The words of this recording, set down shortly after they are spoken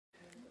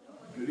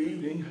Good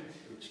evening.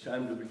 It's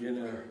time to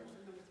begin our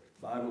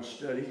Bible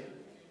study.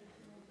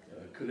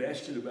 Could I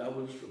ask you to bow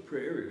with us for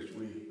prayer as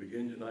we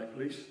begin tonight,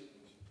 please?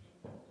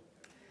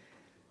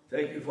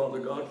 Thank you, Father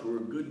God, for a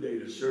good day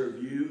to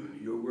serve you.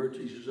 Your word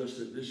teaches us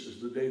that this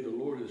is the day the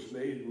Lord has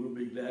made, and we'll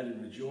be glad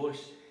and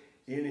rejoice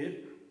in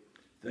it.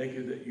 Thank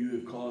you that you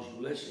have caused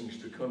blessings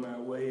to come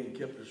our way and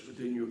kept us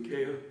within your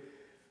care.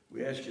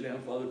 We ask you now,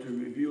 Father, to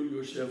reveal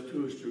yourself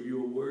to us through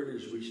your word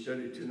as we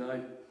study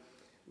tonight.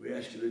 We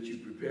ask you that you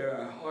prepare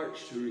our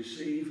hearts to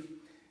receive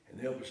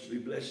and help us to be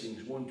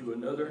blessings one to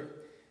another.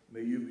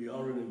 May you be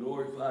honored and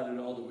glorified in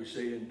all that we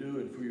say and do,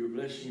 and for your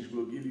blessings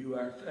we'll give you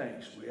our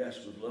thanks. We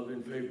ask with love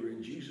and favor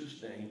in Jesus'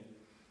 name.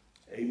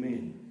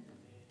 Amen.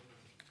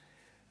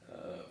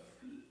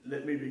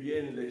 Let me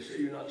begin, and they say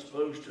you're not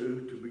supposed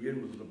to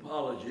begin with an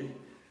apology.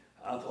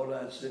 I thought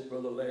I'd sent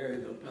Brother Larry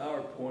the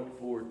PowerPoint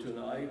for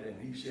tonight, and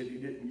he said he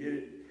didn't get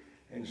it,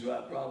 and so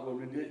I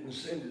probably didn't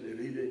send it if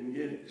he didn't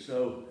get it.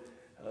 So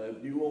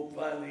you won't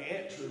find the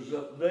answers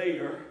up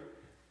there,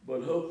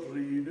 but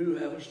hopefully you do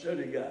have a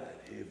study guide.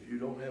 If you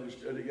don't have a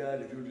study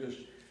guide, if you'll just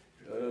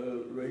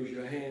raise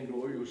your hand,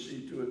 or you'll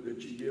see to it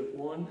that you get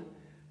one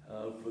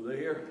for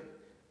there.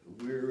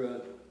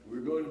 We're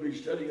going to be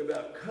studying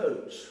about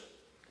coats.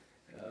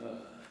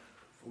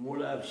 From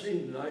what I've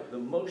seen tonight, the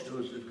most of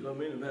us have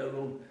come in and had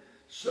on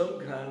some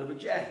kind of a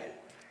jacket,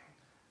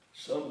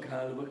 some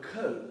kind of a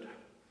coat.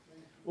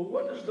 Well,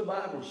 what does the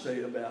Bible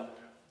say about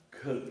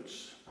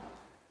coats?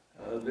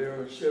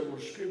 There are several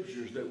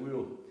scriptures that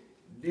we'll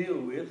deal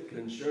with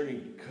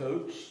concerning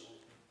coats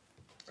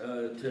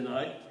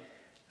tonight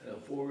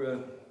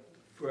for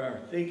our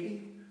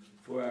thinking,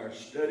 for our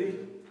study,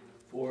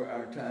 for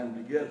our time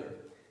together.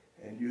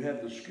 And you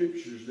have the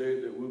scriptures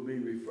there that we'll be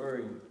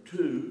referring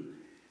to.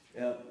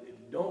 Now,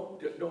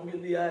 don't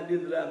get the idea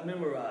that I've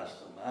memorized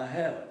them. I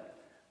haven't.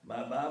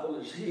 My Bible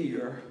is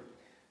here,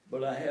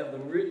 but I have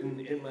them written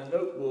in my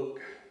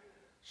notebook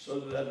so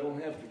that I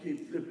don't have to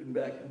keep flipping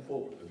back and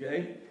forth,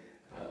 okay?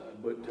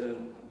 But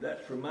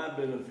that's for my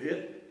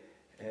benefit,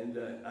 and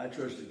I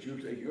trust that you'll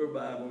take your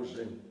Bibles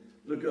and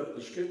look up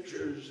the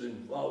scriptures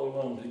and follow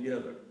along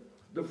together.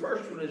 The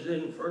first one is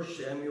in 1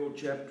 Samuel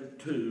chapter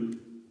 2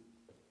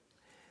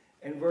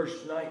 and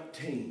verse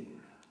 19.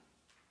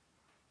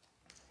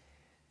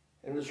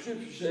 And the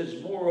scripture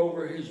says,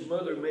 "Moreover, his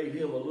mother made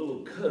him a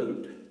little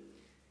coat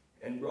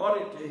and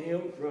brought it to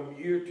him from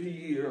year to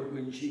year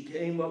when she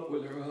came up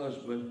with her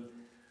husband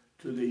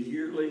to the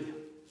yearly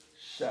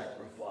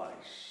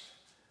sacrifice."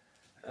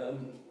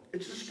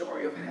 It's a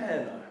story of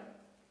Hannah,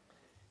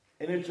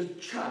 and it's a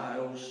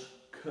child's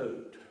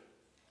coat.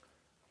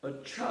 A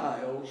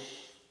child's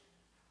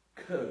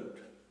coat.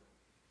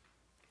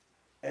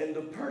 And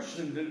the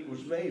person that it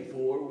was made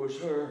for was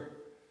her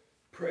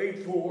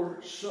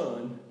prayed-for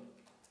son,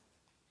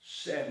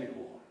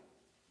 Samuel.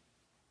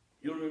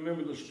 You'll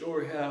remember the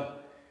story how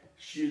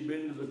she had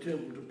been to the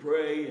temple to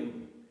pray,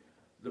 and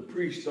the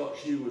priest thought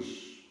she was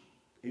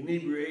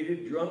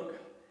inebriated, drunk,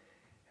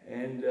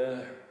 and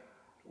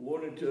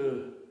wanted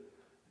to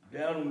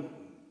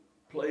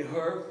downplay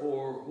her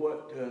for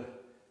what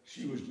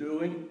she was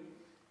doing.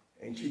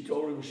 And she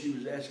told him she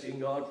was asking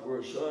God for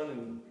a son,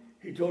 and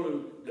he told her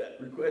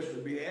that request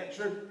would be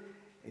answered.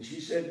 And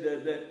she said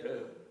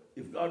that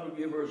if God would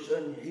give her a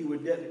son, she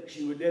would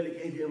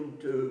dedicate him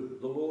to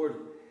the Lord,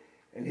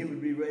 and he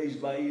would be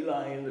raised by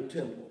Eli in the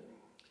temple.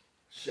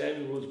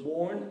 Samuel was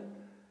born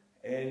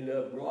and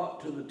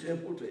brought to the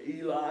temple to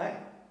Eli,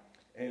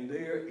 and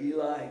there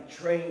Eli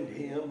trained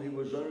him. He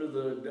was under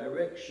the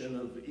direction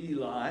of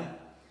Eli.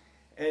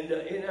 And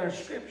in our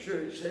scripture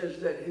it says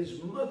that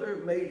his mother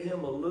made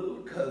him a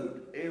little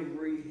coat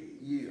every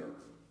year.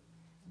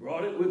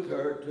 Brought it with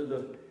her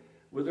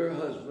with her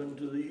husband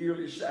to the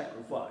yearly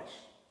sacrifice.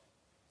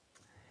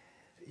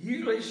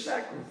 Yearly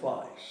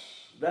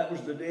sacrifice, that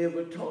was the Day of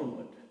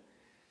Atonement.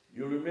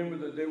 You'll remember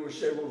that there were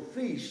several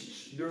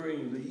feasts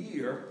during the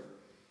year,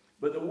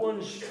 but the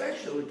one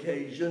special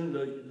occasion,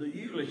 the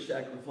yearly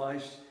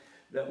sacrifice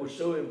that was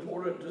so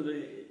important to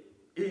the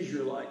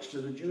Israelites,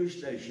 to the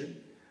Jewish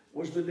nation,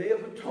 was the Day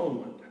of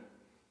Atonement.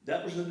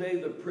 That was the day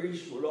the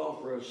priest would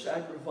offer a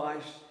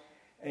sacrifice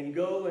and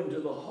go into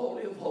the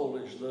Holy of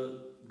Holies,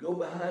 go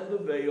behind the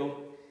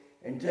veil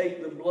and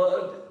take the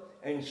blood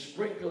and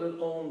sprinkle it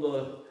on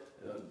the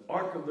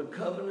Ark of the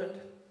Covenant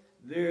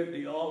there at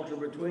the altar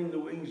between the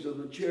wings of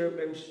the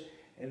cherubims,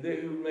 and there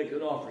he would make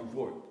an offering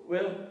for it.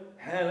 Well,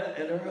 Hannah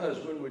and her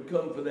husband would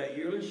come for that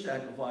yearly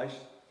sacrifice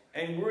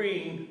and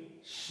bring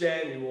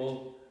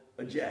Samuel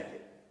a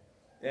jacket.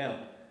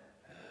 Now,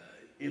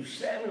 if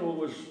Samuel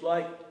was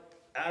like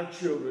our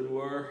children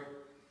were,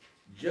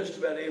 just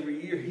about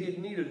every year he'd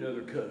need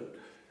another coat.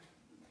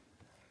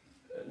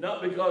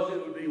 Not because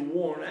it would be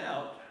worn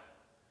out,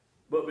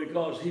 but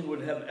because he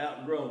would have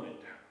outgrown it.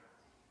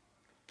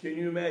 Can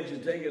you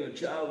imagine taking a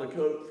child a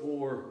coat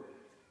for,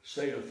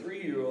 say, a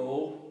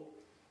 3-year-old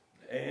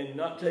and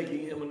not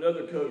taking him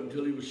another coat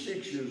until he was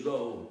 6 years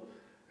old?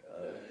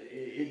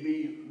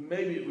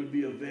 Maybe it would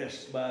be a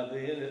vest by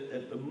then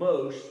at the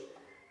most,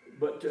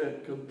 but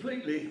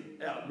completely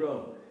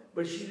outgrown.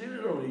 But she did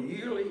it on a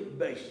yearly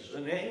basis,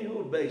 an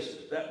annual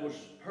basis. That was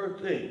her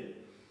thing.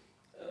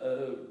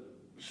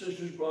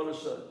 Sisters brought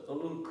us a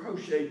little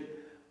crochet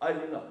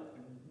item.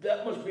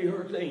 That must be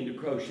her thing to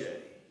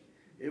crochet.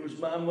 It was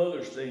my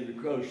mother's thing to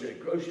crochet.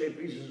 Crochet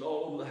pieces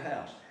all over the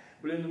house.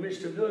 But in the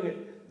midst of doing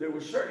it, there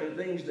were certain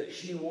things that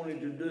she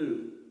wanted to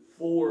do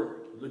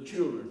for the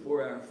children,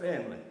 for our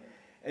family.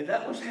 And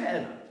that was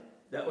Hannah.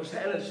 That was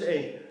Hannah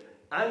saying,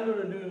 I'm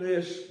going to do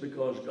this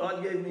because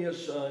God gave me a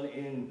son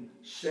in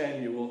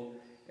Samuel,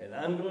 and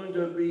I'm going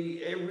to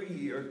be every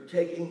year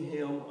taking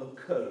him a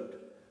coat,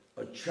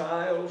 a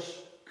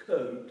child's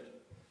coat,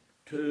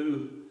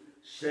 to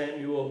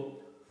Samuel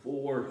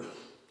for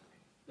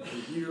the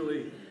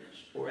yearly,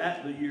 or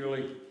at the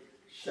yearly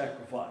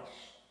sacrifice.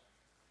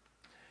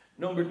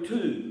 Number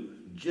 2,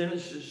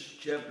 Genesis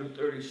chapter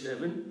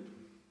 37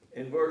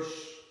 and verse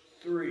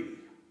 3.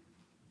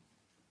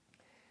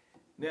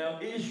 Now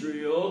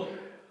Israel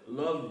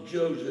loved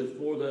Joseph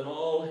more than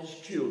all his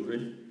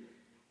children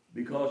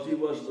because he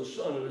was the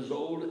son of his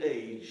old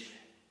age,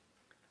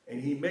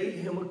 and he made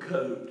him a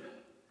coat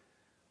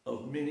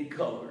of many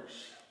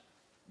colors.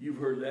 You've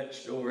heard that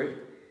story.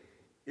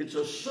 It's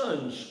a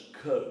son's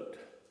coat,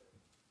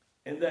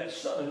 and that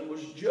son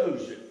was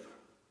Joseph.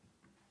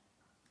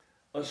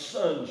 A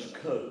son's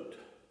coat,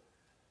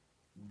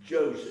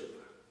 Joseph.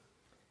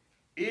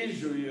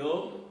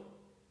 Israel,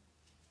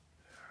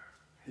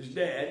 his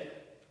dad,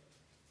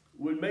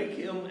 would make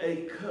him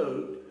a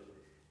coat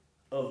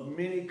of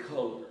many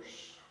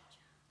colors.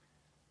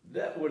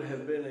 That would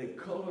have been a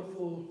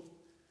colorful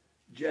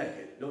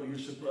jacket, don't you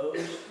suppose?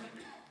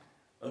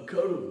 A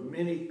coat of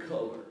many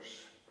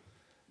colors.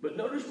 But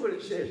notice what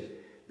it says,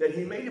 that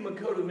he made him a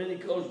coat of many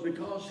colors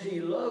because he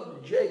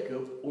loved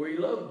Jacob, or he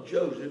loved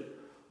Joseph,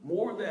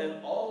 more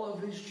than all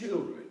of his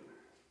children.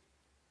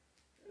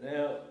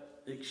 Now,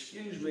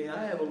 excuse me,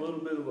 I have a little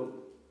bit of a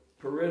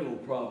parental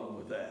problem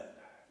with that.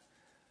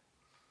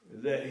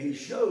 That he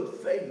showed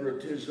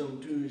favoritism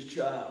to his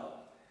child.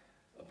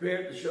 A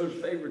parent that shows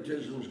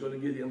favoritism is going to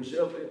get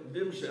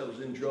themselves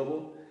in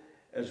trouble,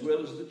 as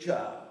well as the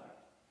child.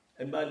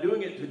 And by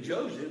doing it to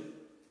Joseph,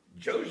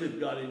 Joseph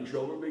got in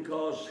trouble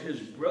because his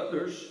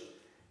brothers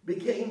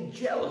became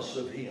jealous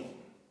of him.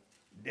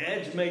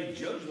 Dad's made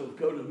Joseph a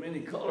coat of many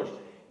colors.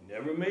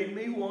 Never made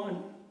me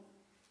one.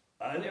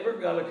 I never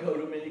got a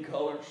coat of many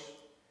colors.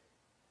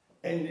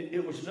 And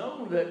it was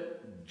known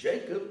that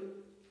Jacob,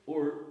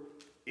 or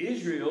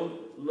Israel,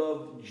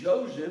 loved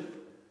Joseph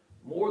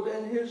more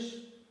than his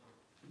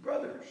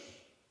brothers.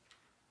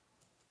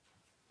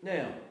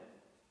 Now,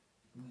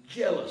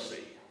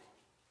 jealousy.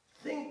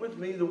 Think with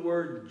me the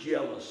word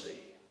jealousy.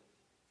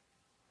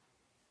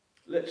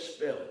 Let's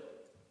spell it.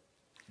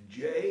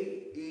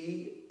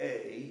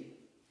 Jealousy.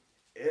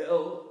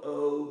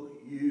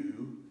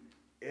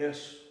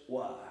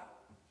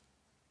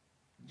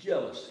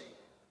 Jealousy.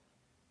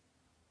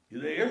 You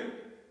there?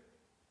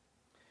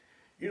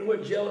 You know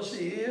what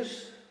jealousy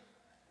is?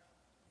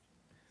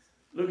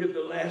 Look at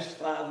the last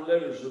 5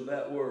 letters of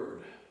that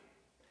word.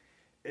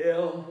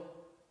 L-O-U-S-Y.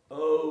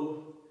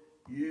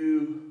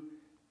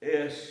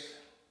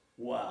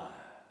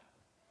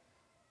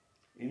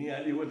 Any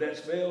idea what that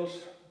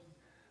spells?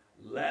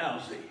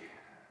 Lousy.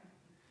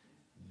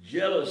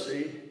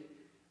 Jealousy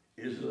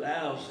is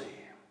lousy.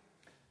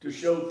 To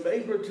show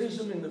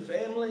favoritism in the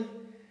family,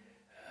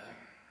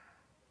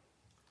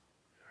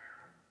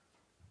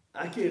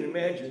 I can't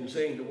imagine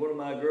saying to one of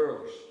my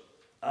girls,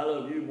 I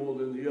love you more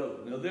than the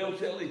other. Now, they'll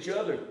tell each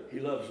other, he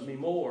loves me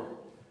more.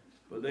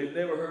 But they've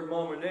never heard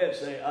mom or dad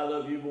say, I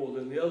love you more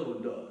than the other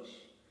one does.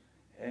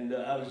 And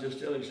I was just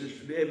telling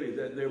Sister Debbie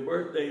that their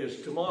birthday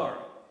is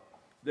tomorrow.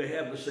 They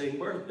have the same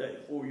birthday,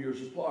 4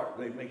 years apart.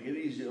 They make it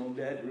easy on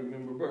Dad to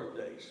remember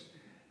birthdays.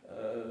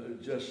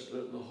 Just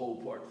the whole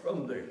part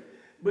from there.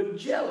 But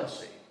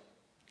jealousy.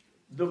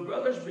 The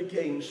brothers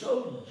became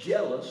so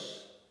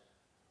jealous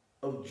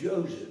of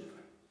Joseph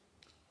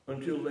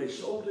until they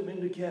sold him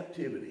into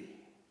captivity.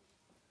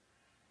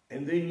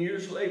 And then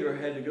years later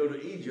had to go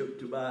to Egypt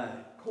to buy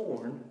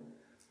corn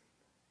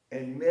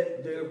and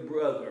met their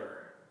brother.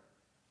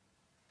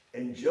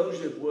 And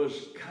Joseph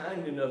was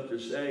kind enough to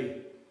say,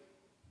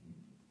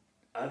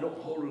 I don't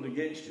hold it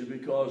against you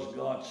because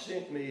God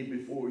sent me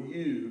before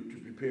you to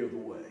prepare the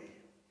way,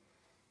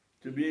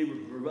 to be able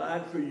to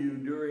provide for you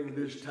during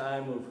this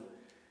time of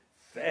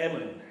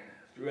famine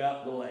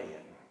throughout the land.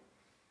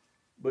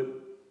 But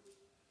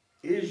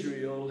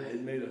Israel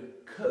had made a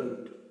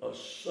coat, a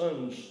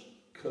son's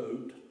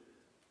coat,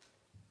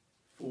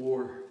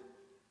 for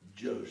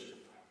Joseph.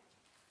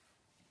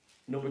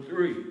 Number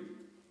 3,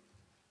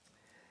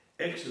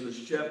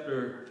 Exodus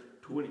chapter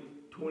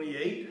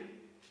 28,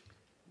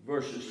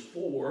 verses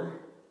 4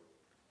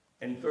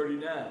 and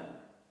 39.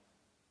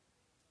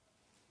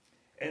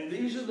 And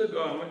these are the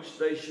garments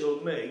they shall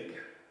make: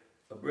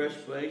 a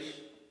breastplate,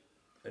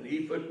 an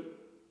ephod,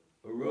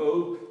 a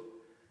robe,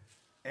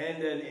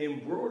 and an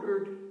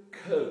embroidered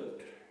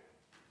coat.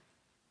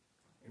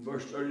 In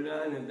verse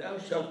 39, and thou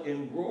shalt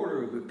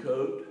embroider the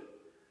coat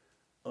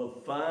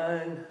of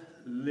fine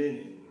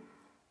linen,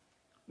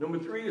 Number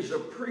 3 is a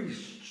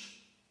priest's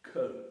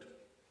coat.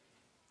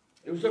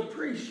 It was a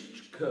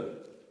priest's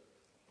coat.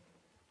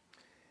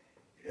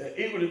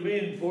 It would have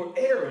been for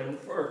Aaron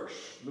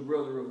first, the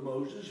brother of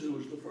Moses, who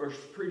was the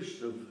first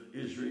priest of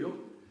Israel.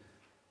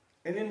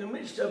 And in the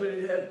midst of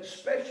it, it had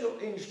special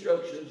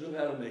instructions of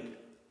how to make it.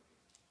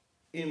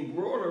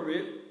 Embroider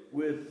it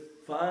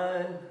with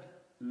fine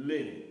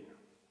linen.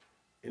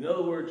 In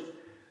other words,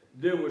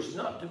 there was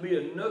not to be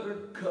another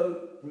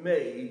coat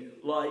made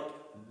like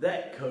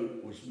that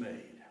coat was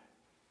made.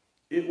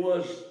 It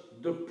was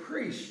the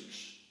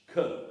priest's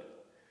coat.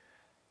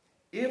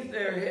 If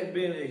there had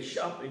been a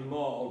shopping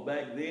mall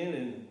back then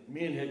and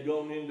men had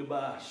gone in to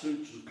buy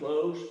suits of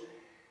clothes,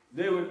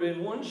 there would have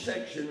been one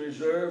section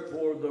reserved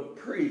for the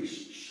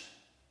priest's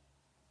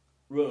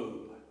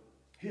robe,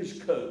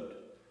 his coat.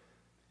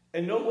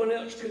 And no one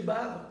else could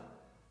buy them.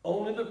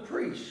 Only the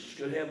priests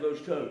could have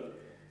those coats.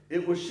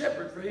 It was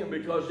separate for him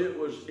because it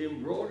was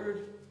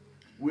embroidered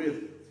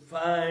with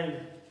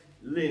fine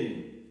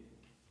linen.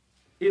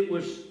 It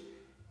was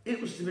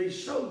to be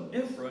so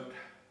different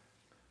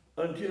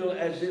until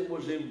as it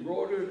was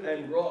embroidered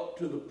and brought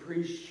to the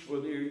priests for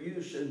their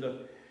use in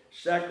the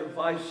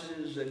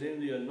sacrifices and in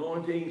the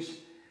anointings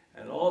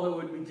and all that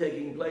would be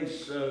taking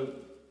place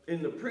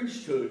in the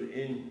priesthood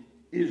in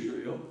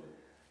Israel,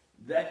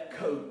 that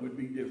coat would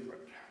be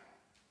different.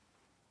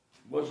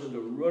 It wasn't a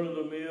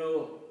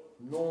run-of-the-mill,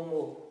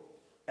 normal,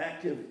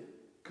 active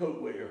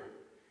coat wear.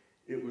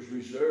 It was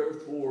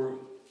reserved for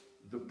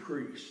the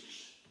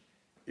priests.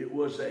 It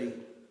was a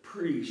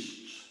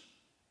priest's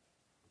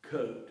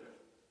coat.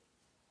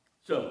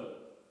 So,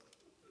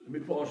 let me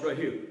pause right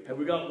here. Have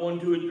we got 1,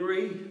 2, and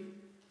 3?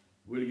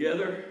 We're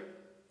together?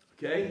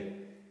 Okay?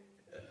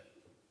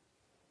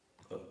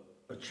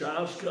 A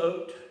child's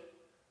coat,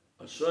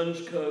 a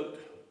son's coat,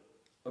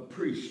 a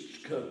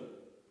priest's coat.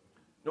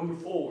 Number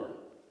 4.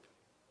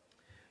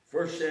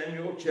 1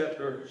 Samuel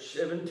chapter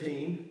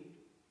 17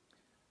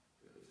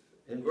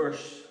 and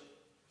verse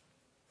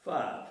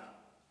 5.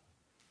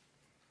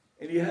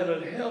 And he had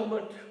a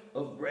helmet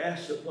of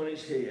brass upon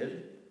his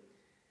head,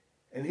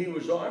 and he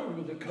was armed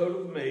with a coat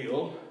of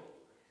mail,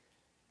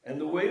 and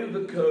the weight of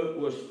the coat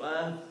was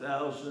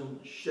 5,000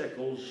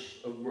 shekels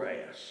of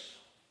brass.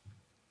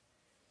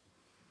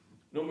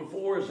 Number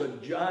 4 is a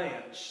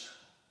giant's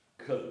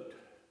coat.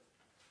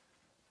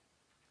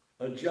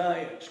 A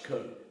giant's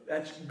coat.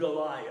 That's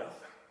Goliath.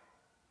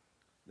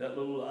 That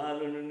little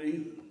line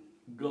underneath,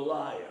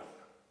 Goliath.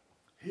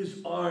 His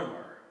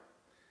armor.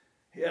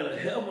 He had a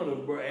helmet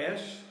of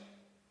brass,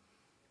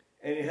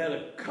 and he had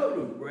a coat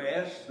of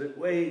brass that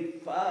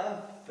weighed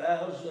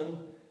 5,000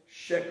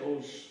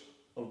 shekels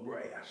of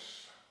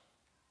brass.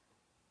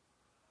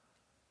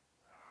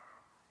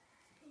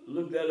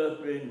 Look that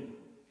up in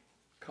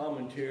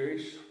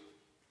commentaries.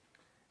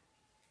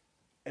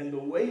 And the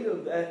weight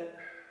of that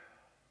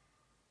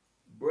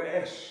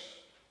brass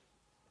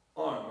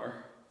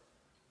armor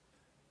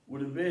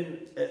would have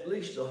been at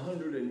least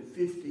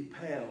 150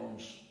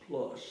 pounds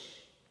plus.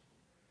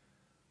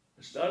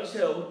 It's not his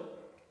helmet.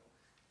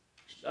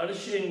 It's not his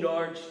shin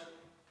guards.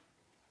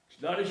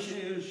 It's not his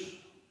shoes.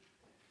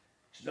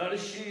 It's not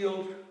his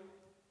shield.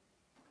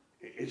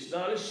 It's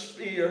not his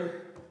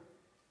spear.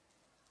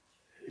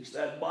 It's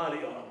that body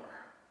armor.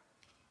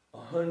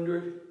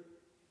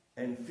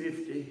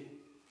 150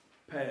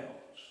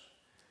 pounds.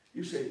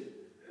 You say,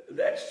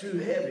 that's too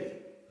heavy,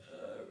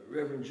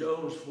 Reverend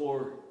Jones,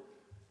 for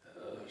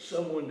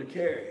someone to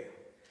carry.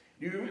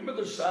 Do you remember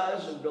the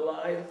size of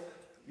Goliath?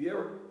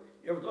 You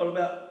ever thought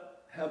about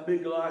how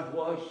big Goliath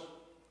was?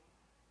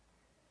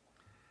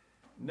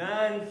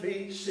 9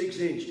 feet 6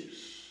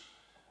 inches.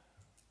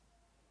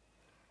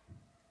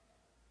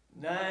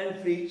 9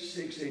 feet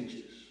 6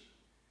 inches.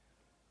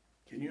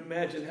 Can you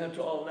imagine how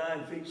tall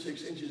 9 feet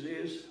 6 inches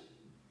is?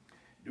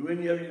 Do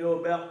any of you know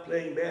about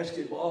playing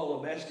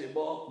basketball?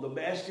 The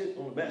basket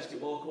on the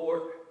basketball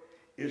court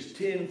is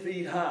 10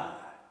 feet high.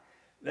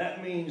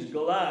 That means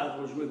Goliath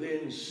was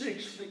within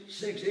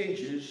 6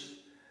 inches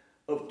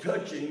of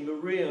touching the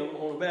rim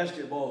on a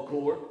basketball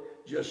court,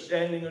 just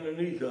standing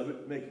underneath of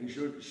it, making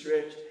sure it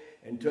stretched,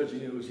 and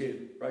touching it was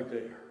hit right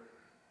there.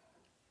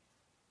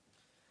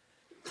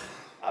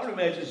 I would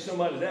imagine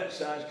somebody that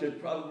size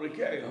could probably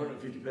carry a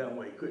 150-pound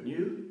weight, couldn't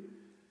you?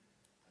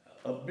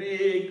 A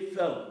big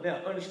fellow.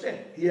 Now, understand,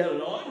 he had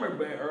an armor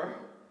bearer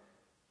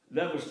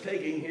that was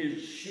taking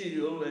his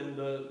shield and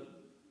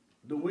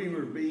the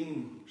weaver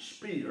beam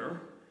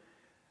spear.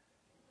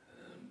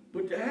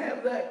 But to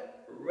have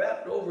that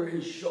wrapped over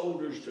his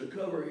shoulders to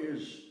cover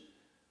his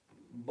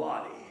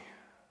body,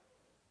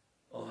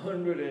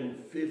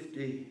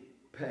 150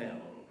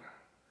 pounds.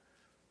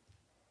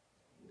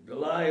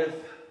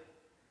 Goliath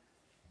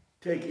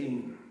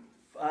taking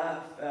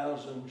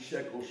 5,000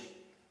 shekels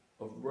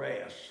of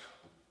brass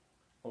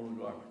on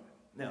the garment.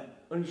 Now,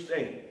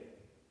 understand,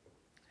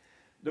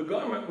 the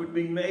garment would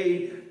be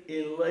made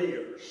in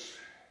layers.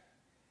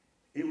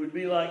 It would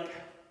be like,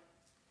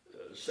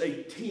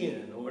 say,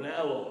 tin or an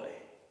alloy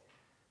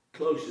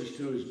closest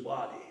to his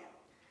body.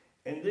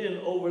 And then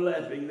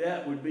overlapping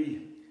that would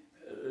be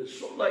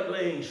sort of like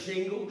laying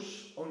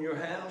shingles on your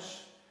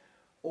house.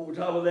 Over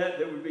top of that,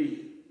 there would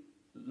be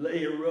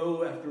lay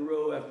row after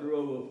row after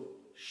row of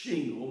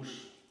shingles,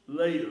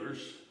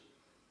 layers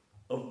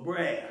of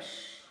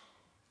brass,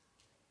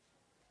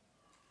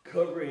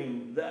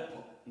 covering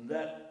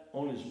that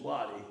on his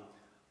body,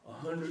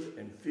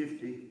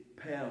 150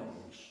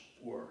 pounds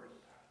worth.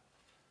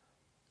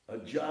 A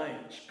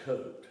giant's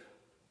coat.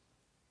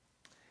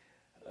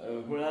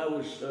 When I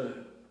was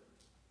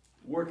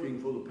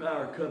working for the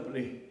power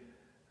company,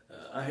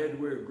 I had to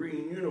wear a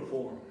green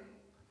uniform.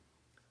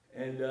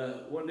 And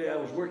one day I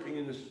was working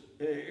in this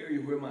area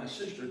where my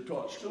sister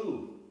taught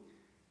school.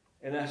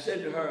 And I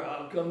said to her,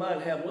 I'll come by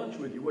and have lunch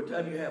with you. What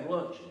time do you have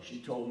lunch? And she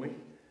told me.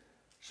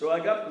 So I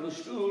got to the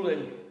school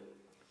and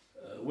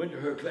went to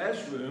her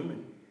classroom.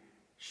 And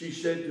she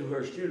said to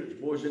her students,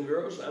 boys and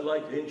girls, I'd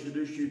like to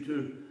introduce you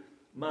to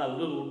my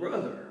little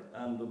brother.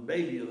 I'm the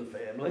baby of the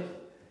family.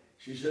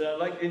 She said, I'd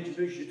like to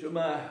introduce you to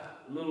my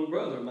little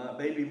brother, my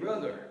baby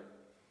brother.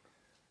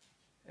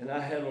 And I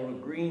had on a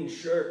green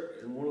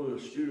shirt, and one of the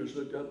students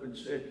looked up and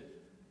said,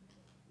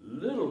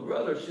 little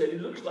brother said, he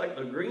looks like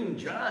the green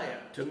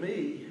giant to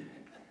me.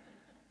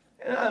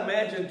 And I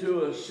imagine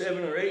to a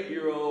 7 or 8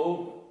 year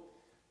old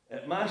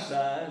at my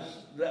size,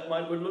 that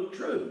would look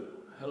true.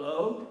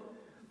 Hello?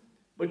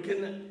 But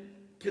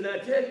can I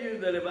tell you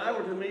that if I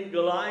were to meet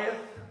Goliath,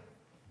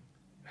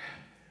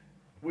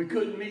 we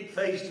couldn't meet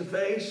face to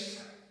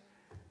face.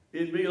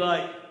 It'd be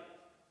like,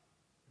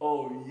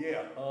 oh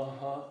yeah,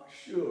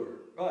 sure,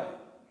 right.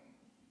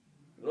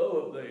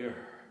 Hello up there,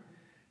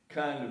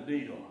 kind of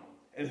deal.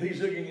 And if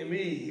he's looking at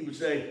me, he would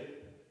say,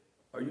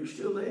 are you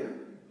still there?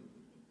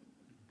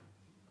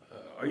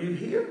 Are you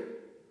here?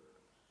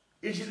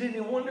 Is it any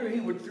wonder he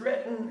would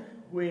threaten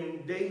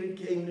when David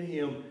came to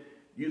him,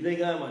 you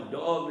think I'm a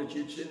dog that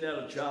you'd send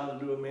out a child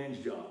to do a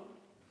man's job?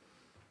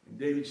 And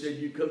David said,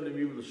 you come to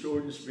me with a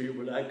sword and spear,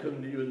 but I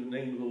come to you in the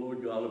name of the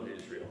Lord God of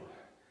Israel.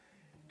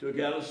 Took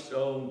out a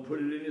stone, put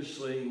it in his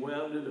sling,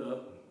 wound it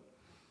up,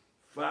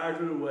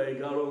 fired it away,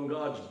 got on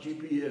God's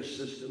GPS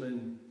system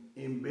and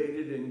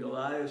embedded in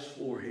Goliath's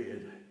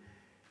forehead.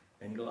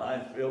 And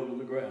Goliath fell to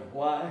the ground.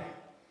 Why?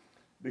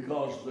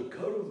 Because the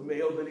coat of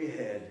mail that he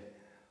had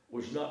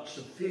was not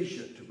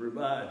sufficient to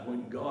provide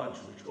when God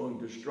was going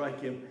to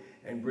strike him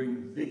and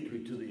bring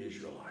victory to the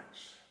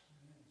Israelites.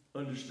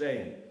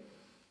 Understand,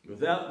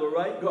 without the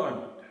right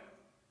garment,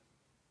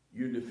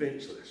 you're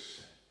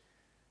defenseless.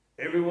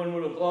 Everyone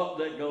would have thought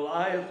that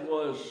Goliath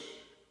was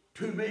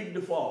too big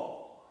to fall.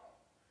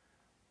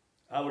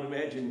 I would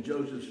imagine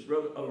Joseph's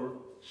brother, or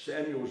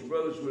Samuel's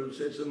brothers would have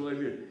said something like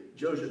this,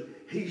 Joseph,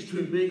 he's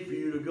too big for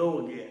you to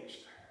go against.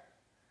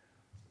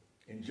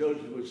 And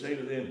Joseph would say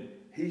to them,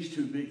 he's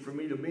too big for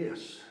me to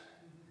miss.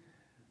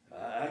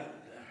 I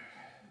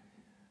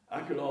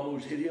could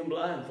almost hit him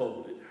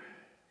blindfolded,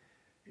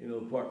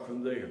 apart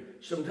from there.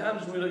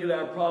 Sometimes we look at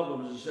our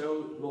problems and say,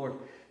 oh, Lord,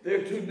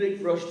 they're too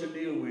big for us to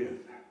deal with.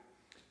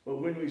 But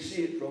when we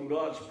see it from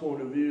God's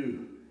point of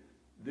view,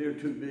 they're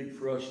too big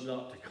for us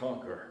not to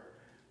conquer.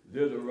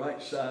 They're the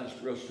right size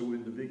for us to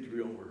win the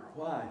victory over.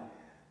 Why?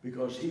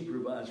 Because he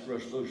provides for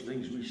us those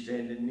things we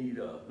stand in need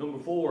of. Number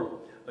 4,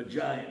 a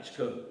giant's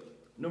coat.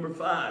 Number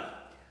 5,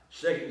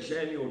 2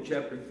 Samuel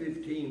chapter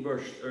 15,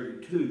 verse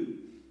 32.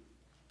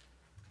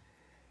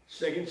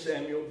 2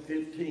 Samuel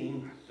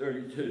 15,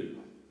 32.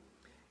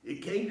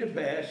 It came to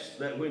pass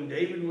that when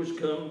David was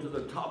come to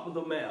the top of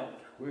the mount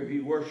where he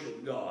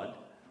worshiped God,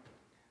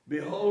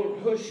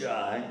 behold,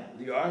 Hushai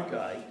the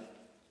Archite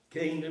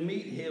came to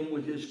meet him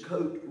with his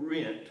coat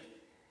rent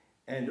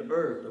and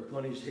earth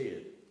upon his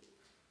head.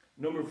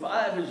 Number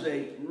 5 is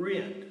a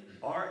rent,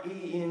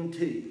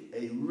 R-E-N-T,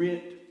 a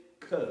rent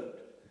coat.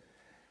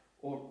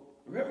 Or,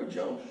 Rev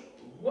Jones,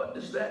 what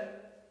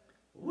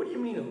do you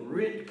mean a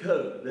rent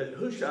coat? That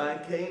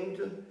Hushai came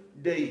to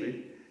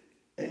David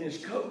and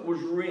his coat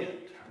was rent.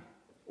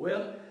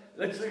 Well,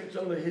 let's look at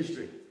some of the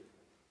history.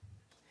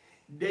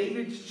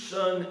 David's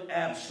son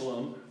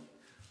Absalom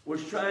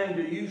was trying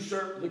to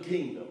usurp the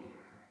kingdom.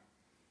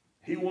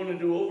 He wanted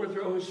to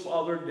overthrow his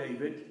father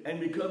David and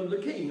become the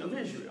king of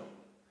Israel.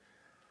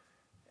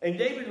 And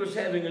David was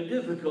having a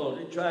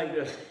difficulty trying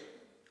to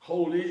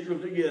hold Israel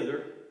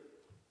together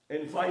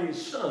and fight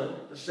his son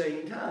at the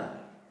same time.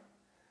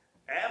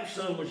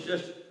 Absalom was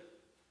just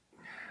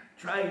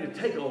trying to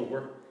take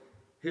over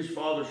his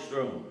father's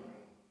throne.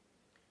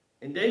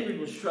 And David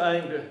was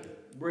trying to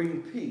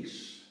bring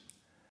peace.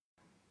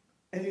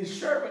 And his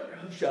servant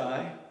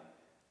Hushai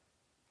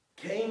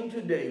came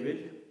to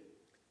David,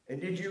 and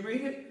did you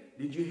read it?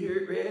 Did you hear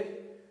it read?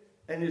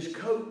 And his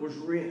coat was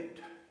rent.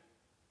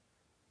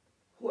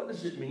 What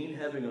does it mean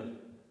having a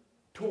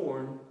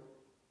torn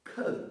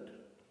coat?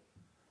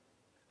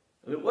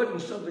 Well, it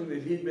wasn't something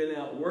that he'd been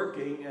out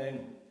working and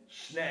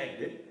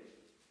snagged it.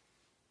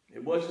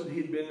 It wasn't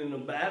he'd been in a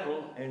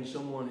battle and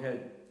someone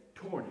had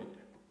torn it.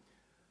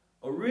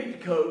 A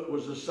rent coat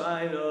was a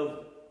sign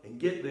of, and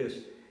get this,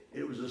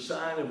 it was a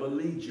sign of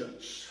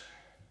allegiance.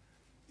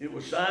 It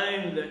was a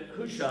sign that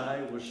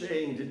Hushai was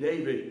saying to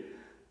David,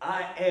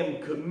 I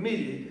am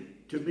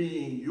committed to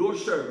being your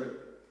servant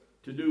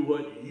to do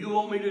what you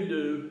want me to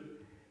do,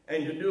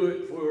 and to do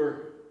it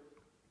for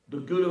the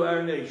good of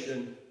our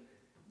nation,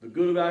 the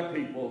good of our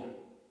people,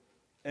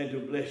 and to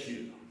bless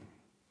you.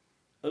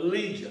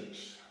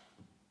 Allegiance.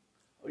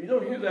 Well, you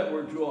don't hear that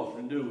word too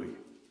often, do we?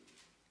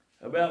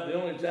 About the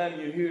only time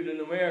you hear it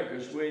in America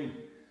is when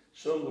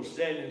some will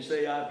stand and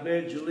say, I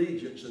pledge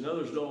allegiance, and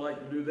others don't like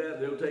to do that.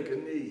 They'll take a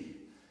knee.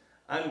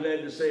 I'm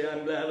glad to say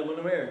I'm glad I'm an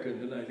American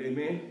tonight,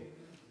 amen?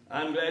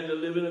 I'm glad to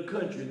live in a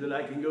country that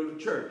I can go to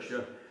church,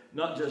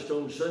 not just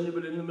on Sunday,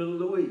 but in the middle of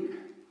the week.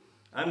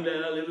 I'm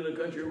glad I live in a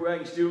country where I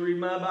can still read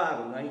my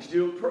Bible, and I can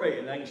still pray,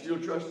 and I can still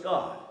trust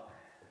God.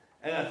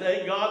 And I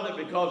thank God that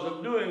because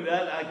of doing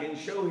that, I can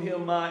show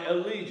him my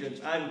allegiance.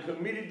 I'm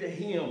committed to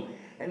him.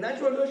 And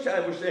that's what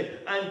Hushai was saying.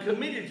 I'm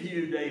committed to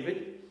you,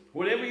 David.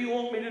 Whatever you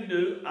want me to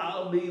do,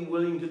 I'll be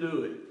willing to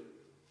do it.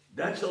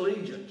 That's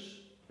allegiance.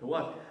 And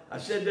what? I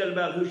said that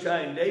about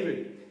Hushai and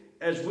David.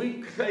 As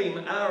we claim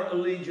our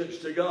allegiance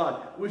to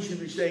God, we should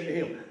be saying to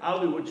him, I'll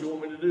do what you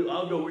want me to do.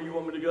 I'll go where you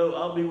want me to go.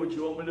 I'll be what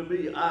you want me to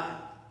be.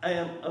 I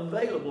am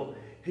available.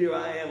 Here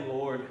I am,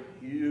 Lord.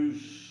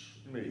 Use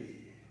me.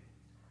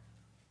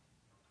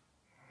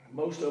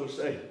 Most of us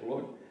say,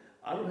 Lord,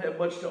 I don't have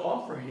much to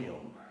offer him.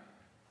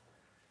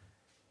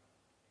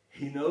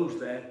 He knows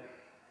that,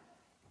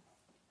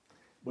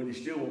 but he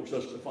still wants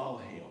us to follow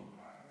him.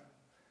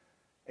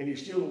 And he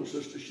still wants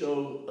us to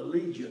show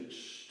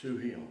allegiance to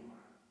him.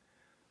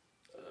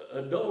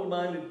 A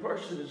dull-minded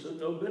person is of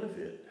no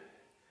benefit.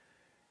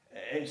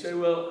 And say,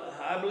 well,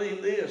 I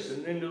believe this,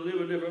 and then to live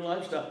a different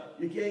lifestyle.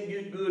 You can't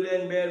get good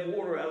and bad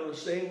water out of the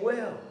same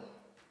well.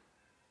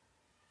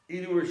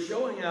 Either we're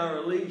showing our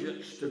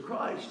allegiance to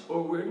Christ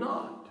or we're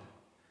not.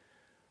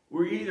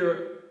 We're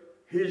either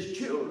his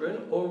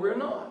children or we're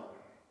not.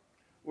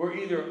 We're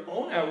either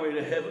on our way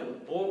to heaven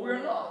or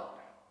we're not.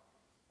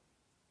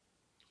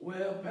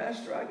 Well,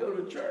 Pastor, I go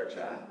to church.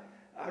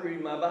 I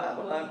read my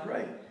Bible. I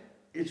pray.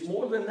 It's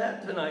more than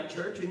that tonight,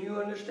 church, and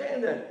you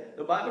understand that.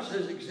 The Bible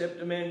says,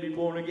 except a man be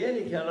born again,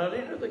 he cannot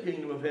enter the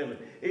kingdom of heaven.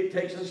 It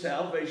takes a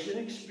salvation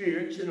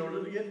experience in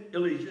order to get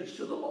allegiance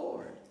to the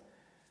Lord.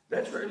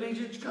 That's where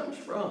allegiance comes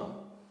from.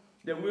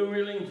 That we're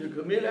willing to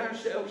commit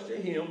ourselves to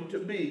him to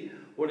be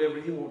whatever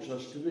he wants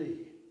us to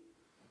be.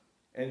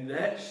 And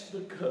that's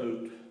the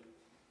coat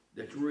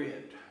that's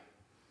red.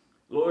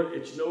 Lord,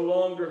 it's no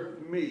longer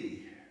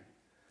me.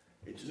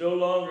 It's no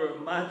longer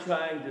my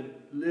trying to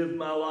live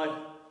my life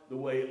the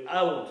way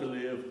I want to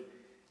live.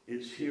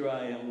 It's here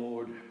I am,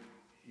 Lord.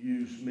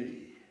 Use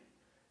me.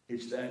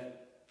 It's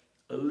that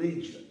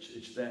allegiance.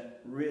 It's that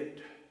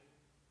red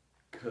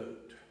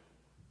coat.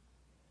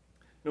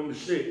 Number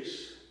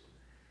 6,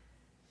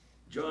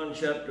 John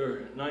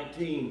chapter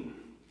 19,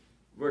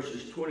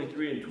 verses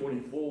 23 and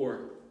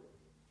 24.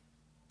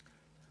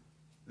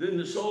 Then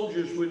the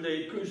soldiers, when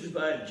they had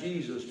crucified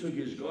Jesus, took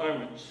his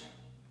garments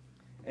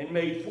and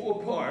made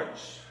 4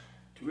 parts,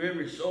 to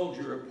every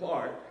soldier a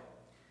part,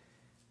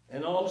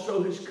 and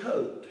also his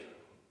coat.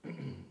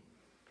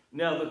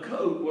 Now the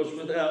coat was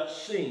without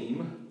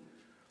seam,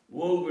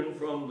 woven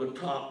from the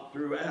top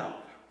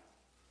throughout.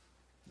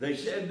 They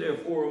said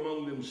therefore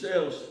among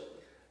themselves,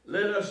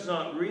 let us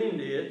not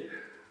rend it,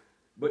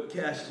 but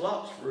cast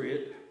lots for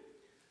it,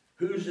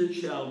 whose it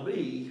shall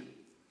be,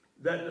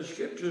 that the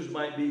scriptures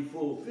might be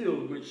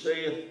fulfilled, which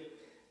saith,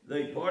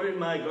 they parted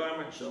my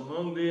garments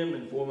among them,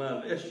 and for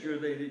my vesture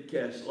they did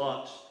cast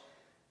lots.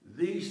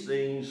 These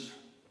things,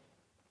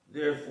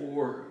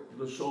 therefore,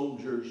 the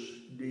soldiers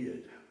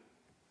did.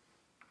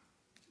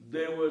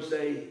 There was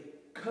a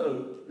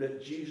coat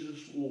that Jesus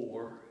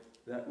wore,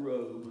 that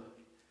robe,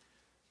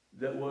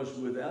 that was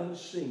without a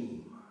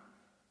seam.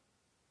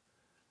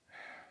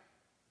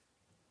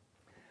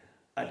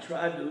 I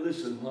tried to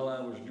listen while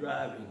I was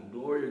driving.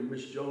 Gloria and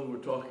Miss Joan were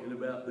talking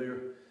about their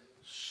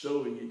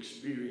sewing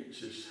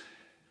experiences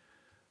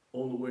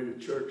on the way to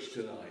church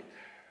tonight.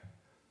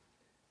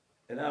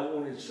 And I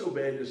wanted so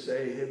bad to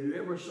say, have you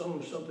ever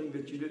sewn something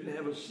that you didn't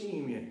have a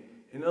seam in?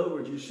 In other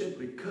words, you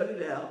simply cut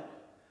it out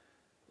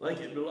like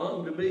it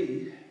belonged to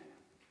me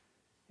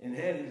and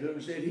handed it to him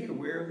and said, here,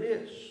 wear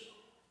this.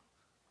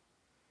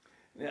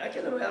 Now, I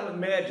can about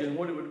imagine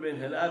what it would have been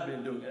had I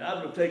been doing it. I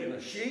would have taken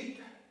a sheet,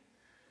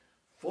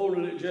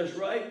 folded it just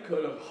right,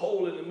 cut a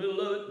hole in the middle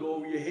of it, go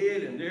over your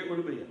head, and there it would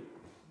have been.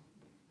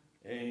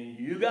 And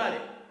you got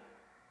it.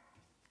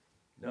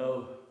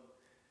 No,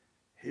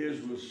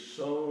 his was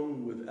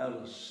sewn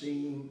without a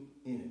seam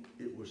in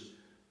it. It was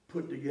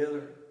put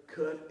together,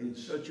 cut in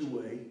such a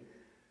way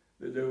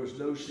that there was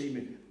no seam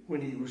in it.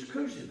 When he was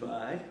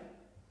crucified,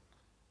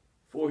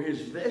 for his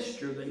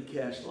vesture they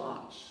cast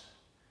lots.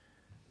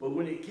 But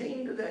when it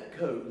came to that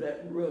coat,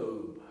 that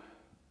robe,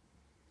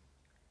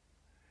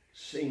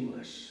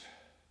 seamless,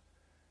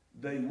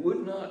 they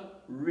would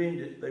not rend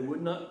it, they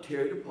would not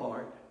tear it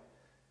apart.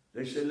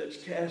 They said, let's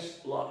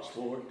cast lots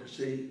for it to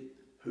see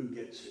who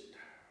gets it.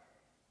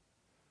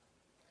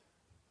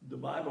 The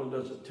Bible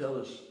doesn't tell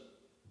us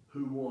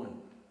who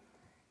won.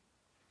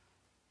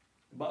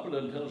 The Bible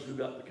doesn't tell us who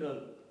got the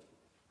coat.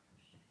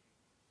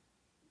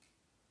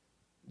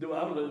 The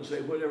Bible doesn't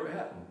say whatever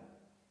happened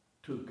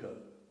to the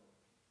coat.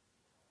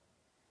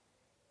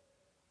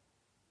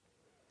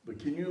 But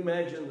can you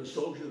imagine the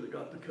soldier that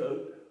got the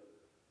coat?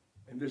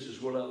 And this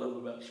is what I love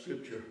about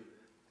Scripture.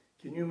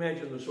 Can you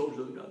imagine the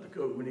soldier that got the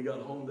coat when he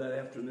got home that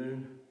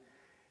afternoon?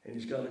 And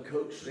he's got a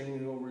coat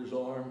swinging over his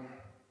arm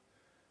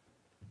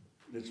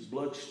that's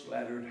blood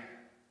splattered.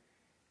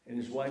 And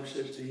his wife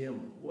says to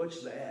him,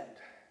 "What's that?"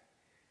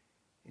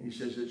 And he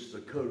says, "It's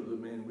the coat of the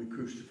man we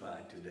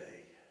crucified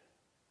today."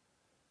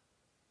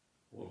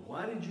 Well,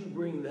 why did you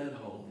bring that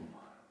home?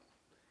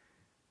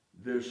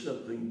 There's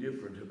something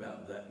different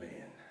about that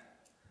man.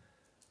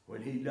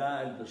 When he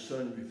died, the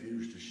sun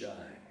refused to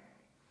shine.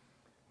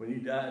 When he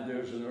died, there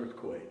was an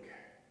earthquake.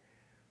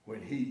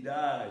 When he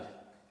died,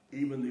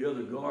 even the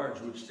other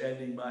guards were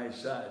standing by his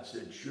side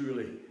said,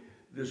 "Surely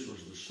this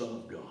was the Son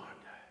of God."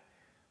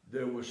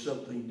 There was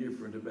something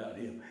different about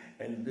him,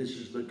 and this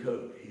is the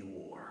coat he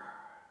wore.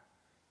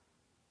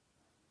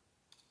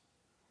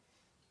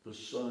 The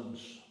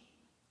Son's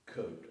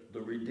coat,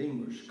 the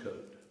Redeemer's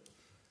coat,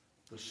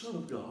 the Son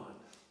of God.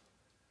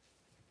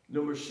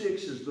 Number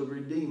 6 is the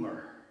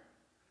Redeemer,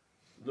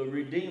 the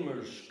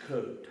Redeemer's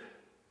coat,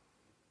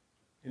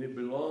 and it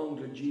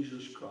belonged to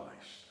Jesus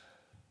Christ.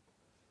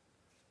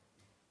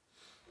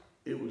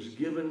 It was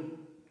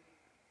given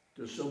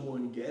to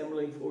someone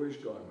gambling for his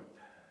garment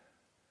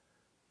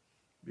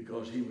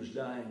because he was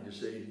dying to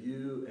save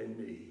you and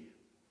me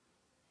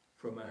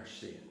from our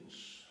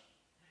sins.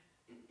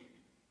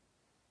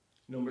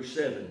 Number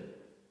 7,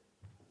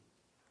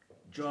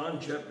 John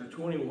chapter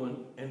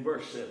 21 and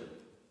verse 7.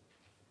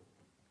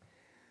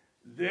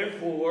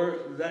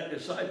 Therefore, that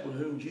disciple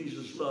whom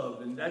Jesus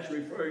loved, and that's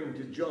referring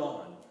to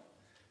John.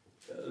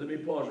 Let me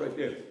pause right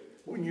there.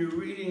 When you're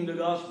reading the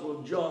Gospel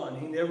of John,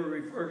 he never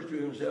refers to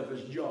himself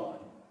as John.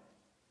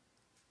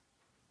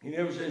 He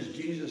never says,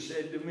 "Jesus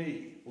said to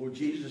me," or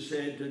 "Jesus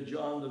said to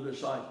John the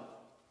disciple."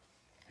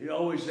 He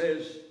always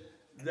says,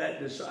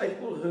 "that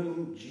disciple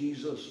whom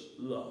Jesus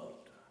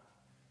loved."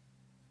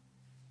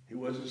 He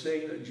wasn't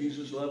saying that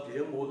Jesus loved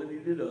him more than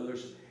he did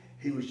others.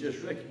 He was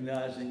just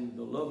recognizing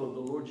the love of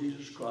the Lord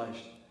Jesus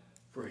Christ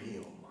for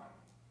him.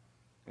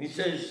 He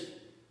says,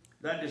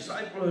 "That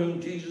disciple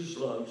whom Jesus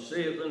loved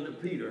saith unto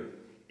Peter,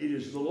 It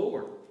is the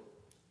Lord."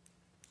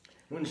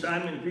 When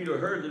Simon Peter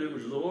heard that it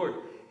was the Lord,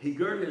 he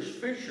girt his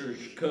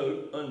fisher's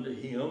coat unto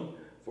him,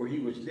 for he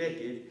was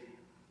naked,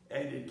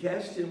 and did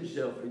cast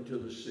himself into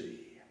the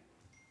sea.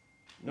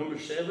 Number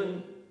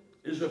 7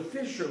 is a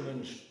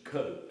fisherman's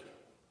coat.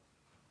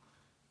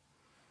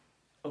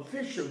 A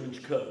fisherman's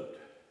coat.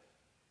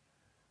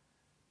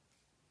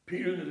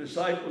 Peter and the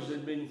disciples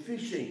had been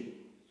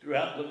fishing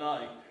throughout the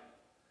night.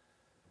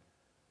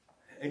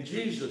 And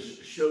Jesus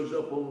shows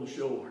up on the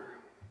shore.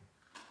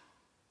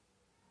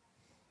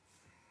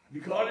 "Have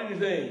you caught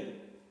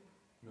anything?"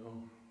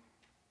 "No."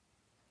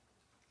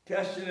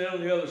 "Casting it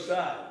on the other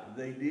side."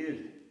 They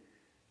did.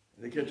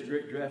 They catch a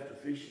great draft of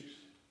fishes.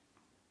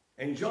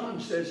 And John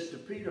says to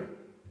Peter,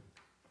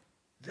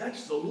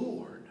 "That's the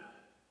Lord."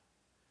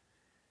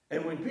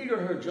 And when Peter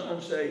heard John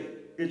say,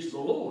 "It's the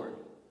Lord,"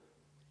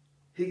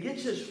 he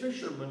gets his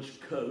fisherman's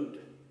coat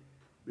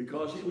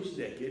because he was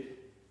naked,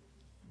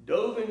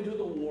 dove into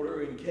the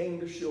water, and came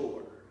to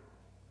shore.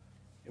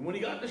 And when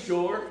he got to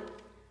shore,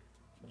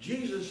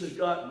 Jesus has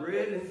got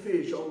bread and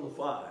fish on the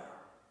fire.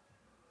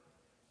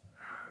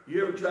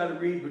 You ever try to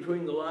read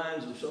between the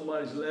lines of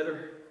somebody's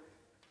letter?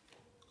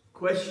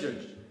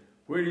 Questions.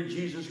 Where did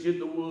Jesus get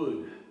the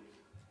wood?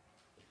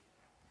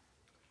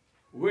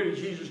 Where did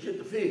Jesus get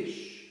the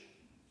fish?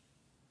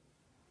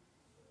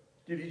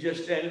 Did he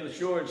just stand on the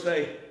shore and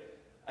say,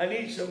 "I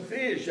need some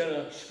fish," and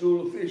a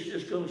school of fish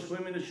just come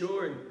swimming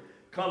ashore and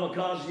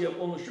kamikaze up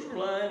on the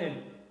shoreline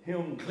and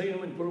him clean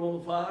them and put them on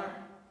the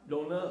fire?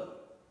 Don't know.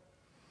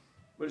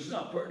 But it's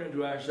not pertinent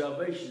to our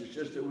salvation. It's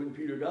just that when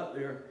Peter got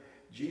there,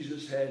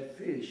 Jesus had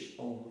fish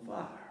on the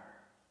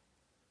fire.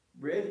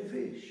 Bread and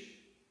fish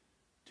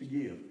to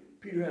give.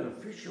 Peter had a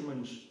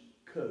fisherman's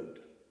coat.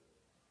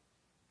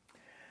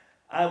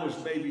 I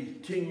was maybe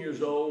 10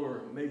 years old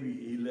or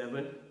maybe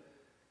 11.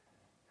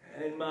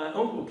 And my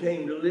uncle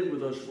came to live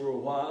with us for a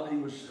while.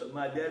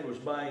 My dad was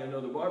buying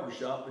another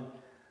barbershop, and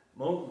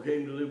my uncle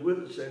came to live with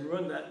us and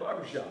run that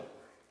barbershop.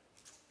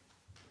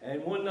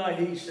 And one night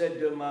he said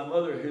to my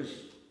mother,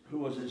 who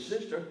was his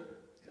sister,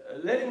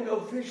 "Let him go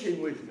fishing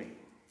with me."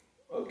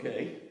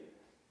 Okay.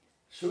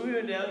 So we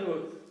went down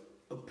to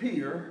a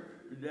pier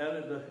down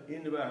at the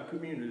end of our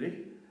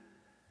community,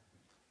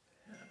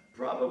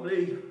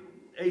 probably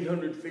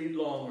 800 feet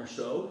long or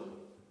so.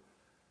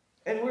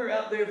 And we're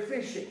out there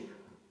fishing.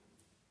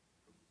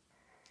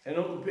 And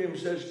Uncle Pim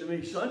says to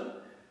me,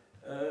 "Son,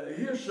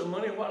 here's some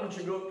money. Why don't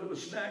you go up to the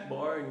snack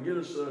bar and get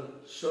us a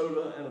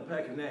soda and a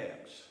pack of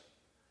nabs?"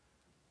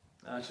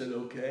 I said,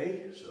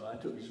 "Okay." So I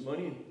took his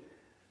money and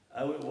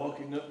I went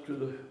walking up to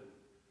the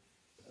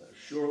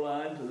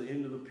shoreline to the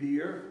end of the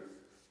pier,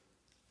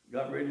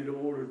 got ready to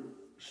order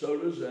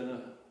sodas and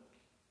a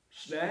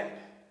snack,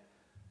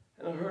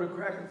 and I heard a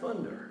crack of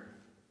thunder.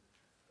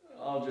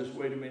 I'll just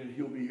wait a minute,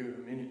 he'll be here in a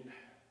minute.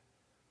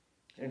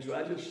 And so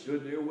I just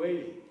stood there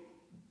waiting.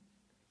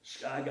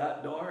 Sky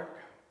got dark,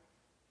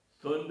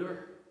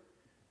 thunder.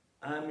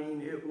 I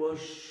mean, it was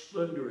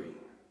thundering.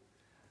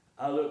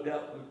 I looked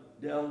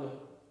out down the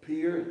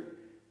pier.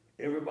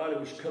 Everybody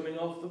was coming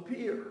off the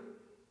pier.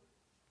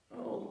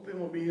 Oh, Uncle Pim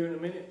will be here in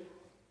a minute.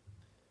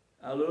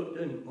 I looked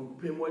and Uncle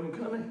Pim wasn't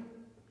coming.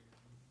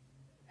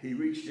 He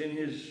reached in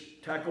his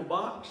tackle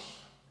box,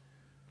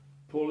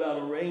 pulled out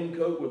a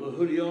raincoat with a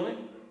hoodie on it,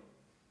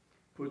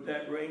 put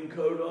that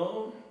raincoat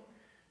on,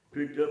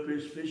 picked up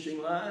his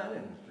fishing line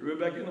and threw it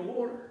back in the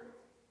water.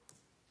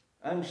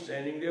 I'm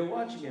standing there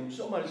watching him.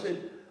 Somebody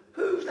said,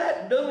 "Who's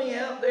that dummy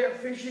out there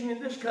fishing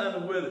in this kind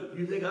of weather?"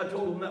 You think I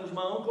told him that was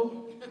my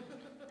uncle?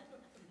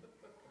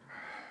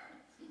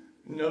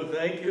 No,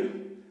 thank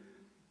you.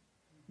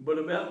 But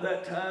about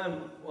that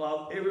time,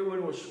 while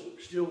everyone was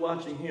still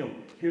watching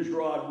him, his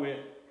rod went,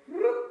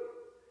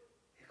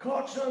 he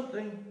caught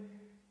something,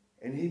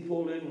 and he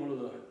pulled in one of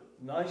the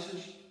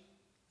nicest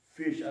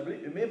fish. I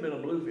believe it may have been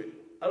a bluefish.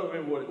 I don't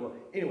remember what it was.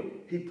 Anyway,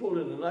 he pulled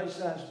in a nice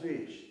sized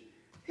fish.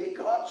 He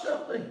caught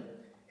something.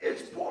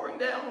 It's pouring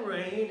down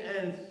rain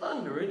and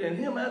thundering, and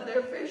him out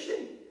there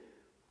fishing.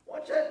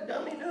 What's that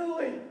dummy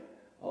doing?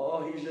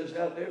 Oh, he's just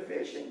out there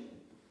fishing,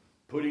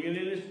 putting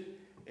it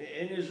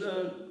in his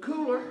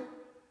cooler.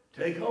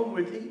 Take home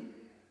with him.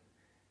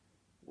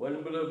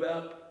 Wasn't but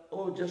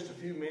about, just a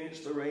few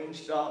minutes, the rain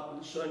stopped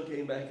and the sun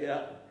came back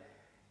out.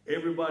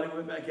 Everybody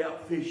went back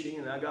out fishing,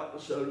 and I got the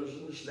sodas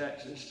and the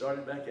snacks and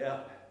started back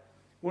out.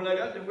 When I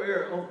got to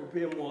where Uncle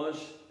Pim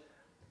was,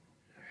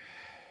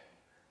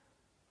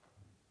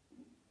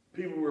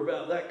 people were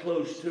about that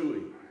close to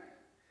him.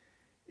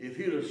 If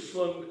he'd have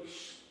slung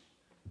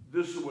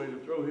this way to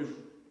throw his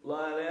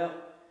line out,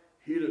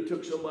 he'd have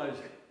took somebody's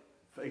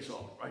face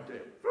off right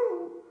there.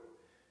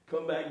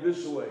 Come back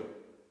this way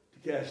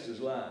to cast his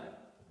line.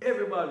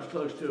 Everybody's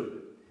close to it.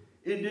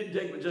 It didn't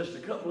take but just a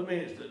couple of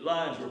minutes that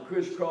lines were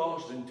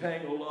crisscrossed and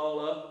tangled all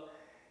up,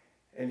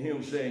 and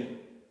him saying,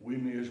 "We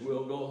may as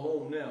well go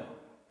home now.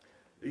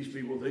 These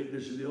people think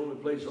this is the only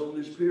place on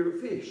this pier to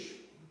fish."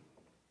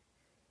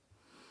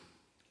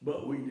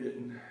 But we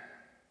didn't.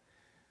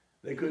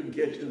 They couldn't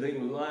catch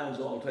anything with the lines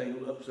all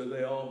tangled up, so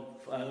they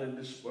all finally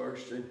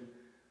dispersed, and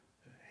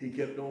he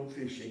kept on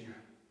fishing,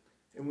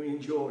 and we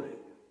enjoyed it.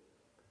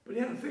 But he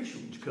had a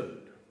fisherman's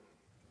coat.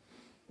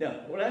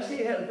 Now, when I say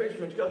he had a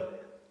fisherman's coat,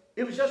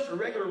 it was just a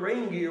regular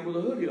rain gear with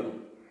a hoodie on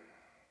it.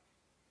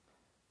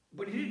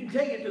 But he didn't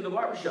take it to the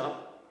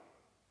barbershop.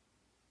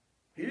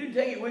 He didn't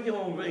take it with him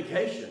on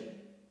vacation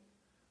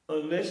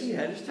unless he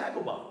had his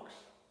tackle box.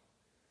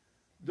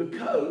 The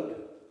coat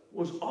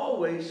was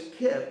always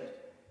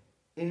kept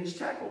in his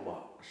tackle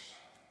box.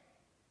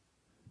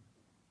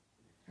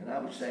 And I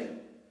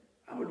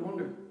would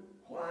wonder,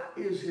 why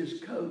is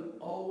his coat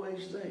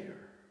always there?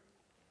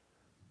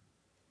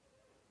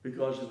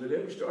 Because if it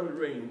ever started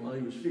raining while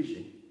he was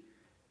fishing,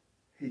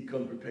 he'd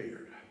come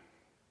prepared.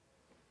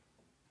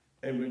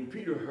 And when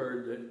Peter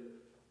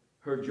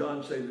heard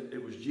John say that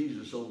it was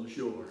Jesus on the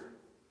shore,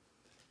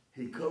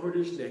 he covered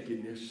his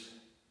nakedness,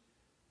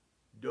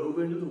 dove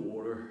into the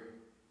water,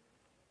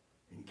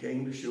 and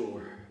came to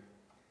shore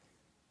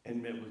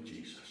and met with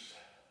Jesus.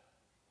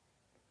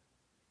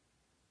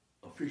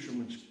 A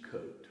fisherman's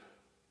coat.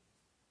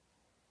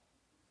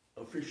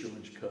 A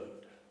fisherman's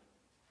coat.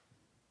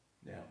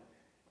 Now,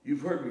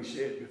 you've heard me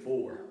say it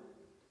before.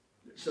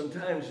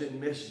 Sometimes in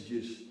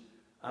messages,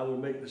 I will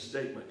make the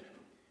statement,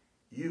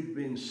 "You've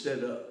been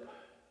set up."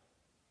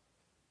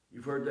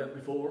 You've heard that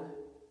before?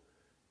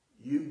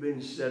 You've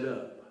been set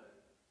up.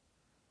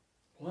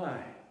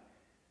 Why?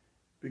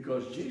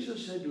 Because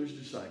Jesus said to his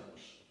disciples,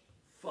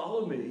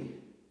 "Follow me,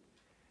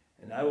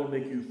 and I will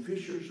make you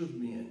fishers of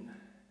men."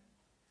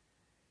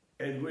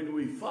 And when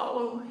we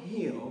follow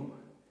him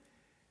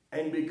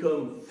and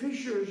become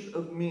fishers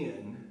of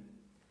men,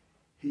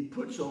 he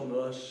puts on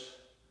us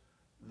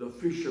the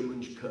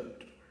fisherman's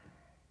coat.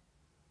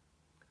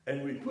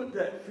 And we put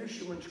that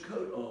fisherman's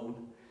coat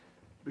on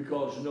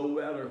because no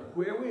matter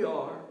where we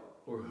are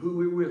or who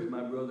we're with,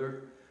 my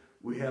brother,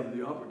 we have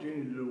the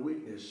opportunity to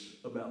witness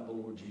about the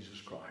Lord Jesus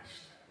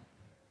Christ.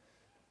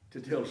 To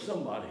tell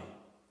somebody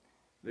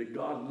that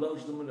God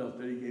loves them enough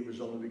that he gave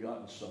his only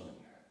begotten Son.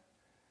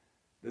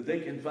 That they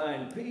can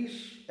find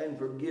peace and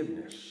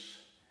forgiveness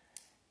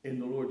in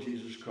the Lord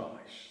Jesus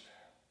Christ.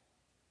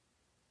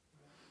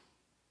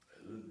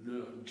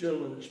 The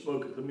gentleman that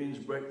spoke at the men's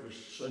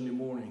breakfast Sunday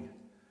morning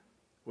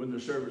when the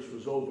service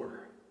was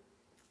over,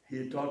 he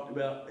had talked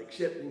about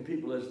accepting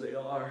people as they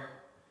are,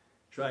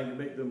 trying to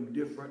make them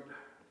different.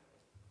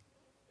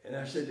 And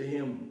I said to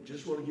him,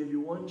 just want to give you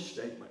one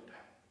statement.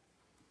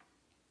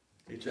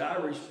 It's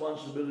our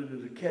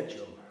responsibility to catch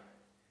them.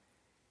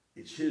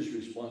 It's his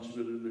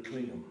responsibility to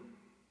clean them.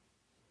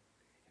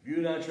 If you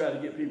and I try to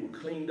get people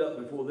cleaned up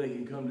before they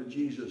can come to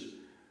Jesus,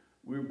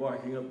 we're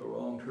barking up the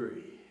wrong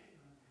tree.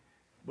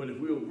 But if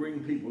we'll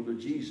bring people to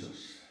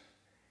Jesus,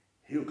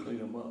 he'll clean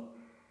them up.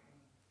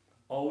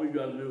 All we've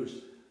got to do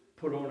is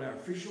put on our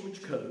fisherman's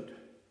coat,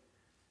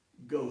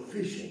 go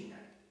fishing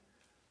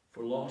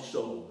for lost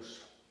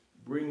souls,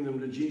 bring them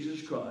to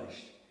Jesus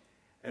Christ,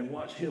 and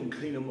watch him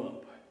clean them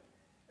up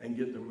and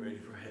get them ready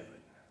for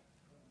heaven.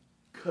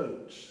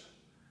 Coats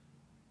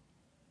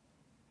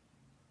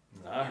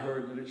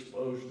heard that it's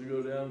supposed to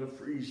go down to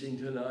freezing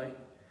tonight.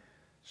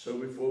 So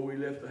before we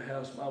left the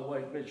house, my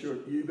wife made sure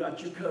you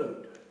got your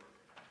coat.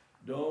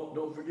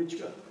 Don't forget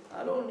your coat.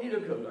 I don't need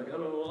a coat. I got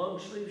on a long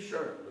sleeve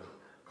shirt.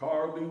 The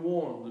car will be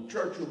warm. The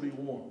church will be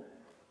warm.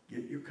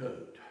 Get your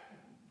coat.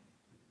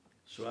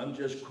 So I'm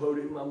just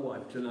quoting my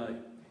wife tonight.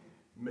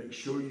 Make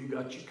sure you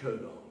got your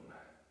coat on.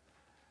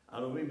 I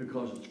don't mean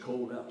because it's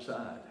cold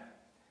outside,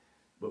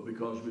 but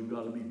because we've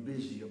got to be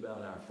busy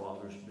about our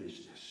Father's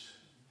business.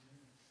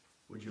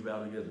 Would you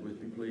bow together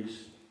with me,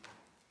 please?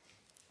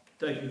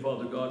 Thank you,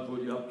 Father God, for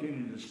the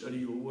opportunity to study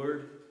your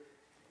word.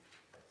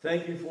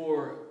 Thank you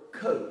for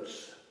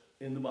coats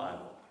in the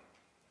Bible.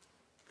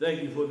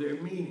 Thank you for their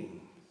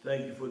meaning.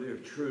 Thank you for their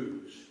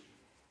truths.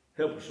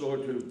 Help us,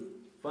 Lord, to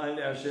find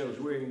ourselves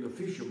wearing the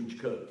fisherman's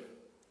coat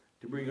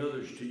to bring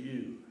others to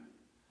you.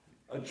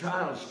 A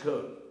child's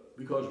coat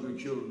because we're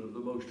children of the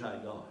Most High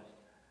God.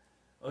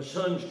 A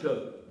son's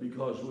coat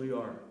because we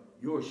are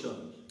your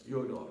sons,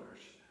 your daughters.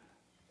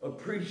 A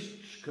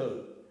priest's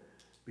coat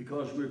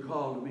because we're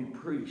called to be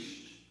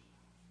priests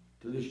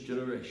to this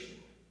generation.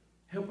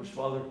 Help us,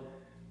 Father,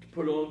 to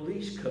put on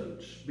these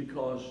coats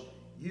because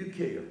you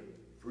care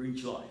for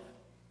each life.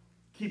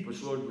 Keep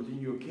us, Lord,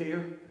 within your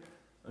care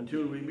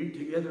until we meet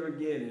together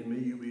again, and may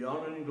you be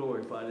honored and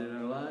glorified in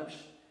our lives.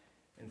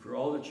 And for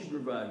all that you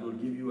provide, we'll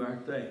give you our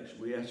thanks.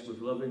 We ask with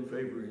love and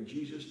favor in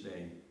Jesus'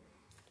 name.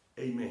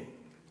 Amen.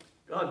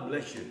 God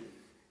bless you.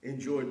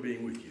 Enjoyed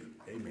being with you.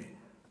 Amen.